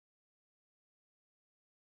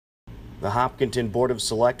The Hopkinton Board of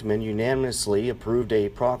Selectmen unanimously approved a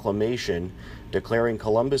proclamation declaring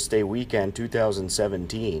Columbus Day Weekend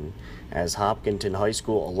 2017 as Hopkinton High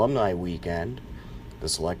School Alumni Weekend. The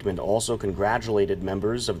Selectmen also congratulated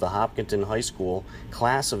members of the Hopkinton High School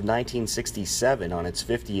class of 1967 on its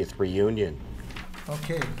 50th reunion.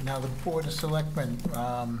 Okay, now the Board of Selectmen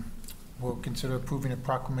will consider approving a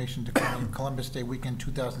proclamation declaring Columbus Day Weekend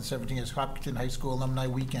 2017 as Hopkinton High School Alumni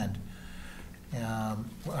Weekend.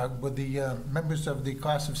 Would the members of the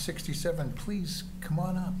class of 67 please come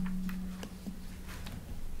on up?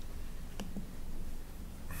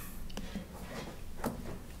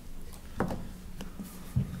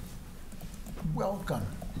 Welcome.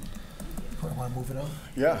 Want to move it up?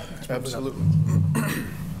 Yeah, absolutely.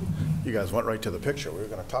 You guys went right to the picture. We were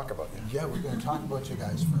going to talk about you. Yeah, we're going to talk about you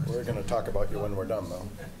guys first. We're going to talk about you when we're done, though.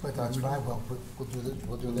 But that's fine. Well,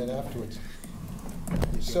 we'll do that afterwards.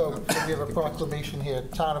 So we have a proclamation here.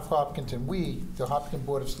 Town of Hopkinton. We, the Hopkinton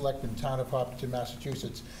Board of Selectmen, Town of Hopkinton,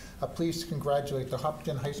 Massachusetts, are pleased to congratulate the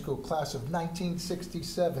Hopkinton High School class of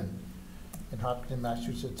 1967 in Hopkinton,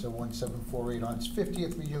 Massachusetts, 1748 on its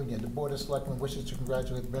 50th reunion. The Board of Selectmen wishes to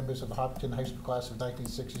congratulate the members of the Hopkinton High School class of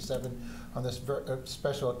 1967 on this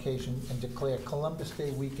special occasion and declare Columbus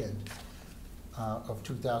Day Weekend of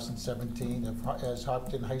 2017 as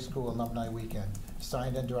Hopkinton High School Alumni Weekend.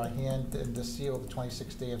 Signed under our hand and the seal of the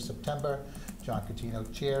 26th day of September, John Catino,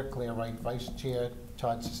 Chair, Claire Wright, Vice Chair,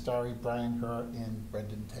 Todd Sestari, Brian Herr, and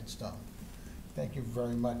Brendan Tedstone. Thank you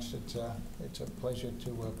very much. It's a pleasure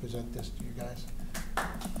to present this to you guys.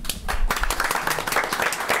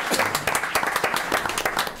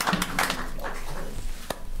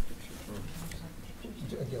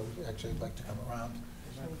 Actually, I'd like to come around.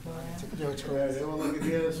 Yeah, everyone look at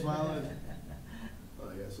here, smiling.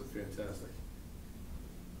 Oh, yes, it's fantastic.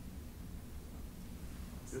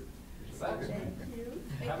 Good. Thank you.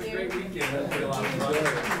 Have a great weekend. That'll be a lot of fun.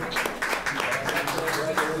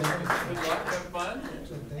 Good luck, have fun.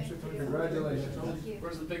 Thanks for coming. Congratulations. Thank you.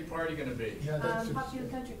 Where's the big party going to be? Hopkinton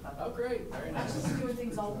Country Club. Oh, great. Very nice. Just doing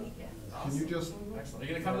things all weekend. Can you just... Excellent. Are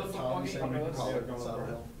you going to come to the football game?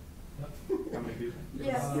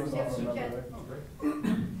 Yes, yes, you can.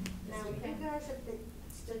 Now, you guys at the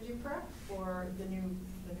study prep or the new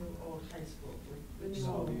old high school? The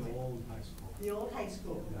old high school. The old high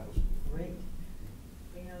school. Yeah. Great.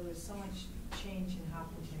 You know, there's so much change in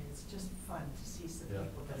Hopkinton. It's just fun to see some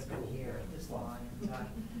people that have been here this long. And,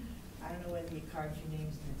 I don't know whether you carved your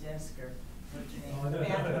names in the desk or wrote your name in the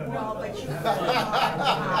bathroom. No, but you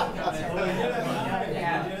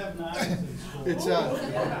It's